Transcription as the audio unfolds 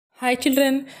Hi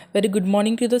children, very good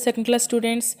morning to the second class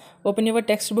students. Open your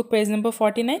textbook page number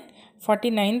 49.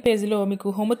 49 page లో మీకు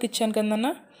homework ఇచ్చాను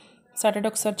కదన్నా. Saturday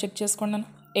ఒకసారి check చేసుకోండి అన్న.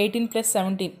 18 plus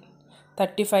 17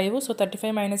 35. So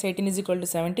 35 minus 18 is equal to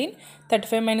 17.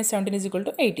 35 minus 17 is equal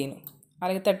to 18.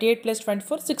 అలాగే 38 plus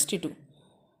 24 62.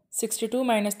 62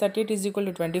 minus 38 is equal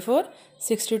to 24.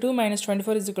 62 minus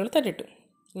 24 is equal to 32.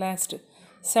 Last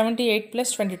 78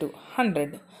 plus 22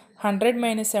 100. 100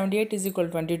 minus 78 is equal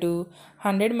to 22.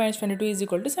 100 minus 22 is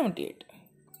equal to 78.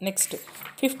 Next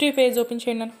 50 page open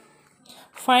cheyandi.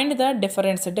 Find the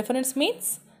difference. Difference means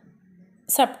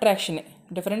subtraction.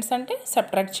 Difference ante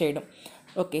subtract cheyadam.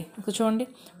 Okay ఇప్పుడు చూడండి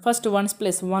first ones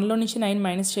plus 1లో నుంచి 9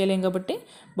 minus చేయలేం కాబట్టి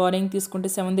barring తీసుకుంటే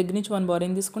 7 దగ్గర నుంచి 1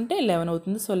 barring తీసుకుంటే 11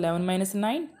 అవుతుంది. So 11 minus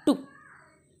 9 2.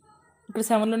 ఇక్కడ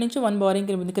 7లో నుంచి 1 బారింగ్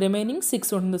వెళ్ళింది, రిమైనింగ్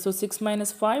 6 ఉంటుంది. So 6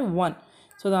 minus 5 1.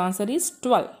 So the answer is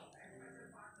 12.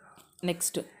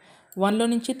 Next 1లో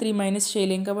నుంచి 3 మైనస్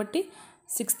చేయలేం కాబట్టి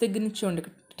 6 దగ్గర నుంచి చూడండి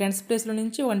టెన్స్ ప్లేస్లో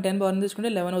నుంచి 1 10 బారింగ్ తీసుకుంటే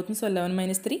 11 అవుతుంది. So 11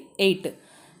 minus 3 8.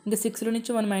 ఇంకా 6లో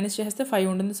నుంచి 1 మైనస్ చేస్తే 5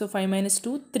 ఉంటుంది. So 5 minus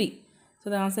 2 3. So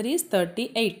the answer is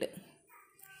 38.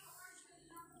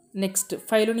 Next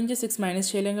 5లో నుంచి 6 మైనస్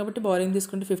చేయలేం కాబట్టి బారింగ్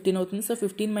తీసుకుంటే 15 అవుతుంది. So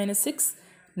 15 minus 6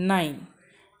 9.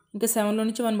 ఇంకా 7లో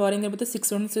నుంచి 1 బారింగ్ అయిపోతే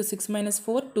 6 ఉంటుంది. So 6 minus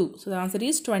 4 2. So the answer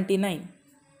is 29.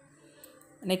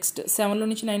 Next 7లో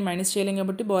నుంచి 9 మైనస్ చేయలేం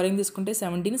కాబట్టి బారింగ్ తీసుకుంటే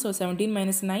 17. So 17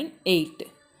 minus 9 8.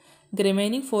 ఇంకా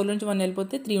రిమైనింగ్ 4లో నుంచి 1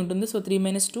 వెళ్ళిపోతే 3 ఉంటుంది. So 3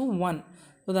 minus 2 1.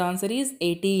 So the answer is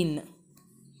 18.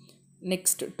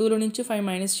 Next 2లో నుంచి 5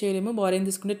 మైనస్ చేయలేము, బారింగ్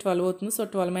తీసుకుంటే 12 అవుతుంది. So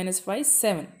 12 minus 5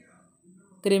 7.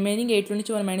 రిమైనింగ్ 8లో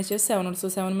నుంచి 1 మైనస్ చేస్తే 7 ఉంటుంది. So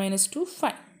 7 minus 2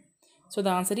 5. So the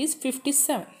answer is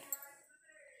 57.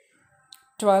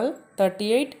 12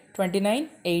 38 29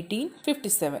 18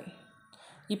 57.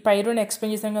 ఈ పై రోని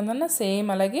ఎక్స్ప్లెయిన్ చేసాం కదన్నా, సేమ్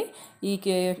అలాగే ఈ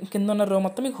కింద ఉన్న రో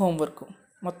మొత్తం మీకు హోంవర్క్,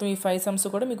 మొత్తం ఈ 5 సమ్స్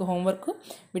కూడా మీకు హోంవర్క్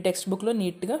మీ టెక్స్ట్ బుక్లో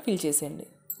నీట్గా ఫిల్ చేసేయండి.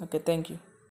 Okay, thank you.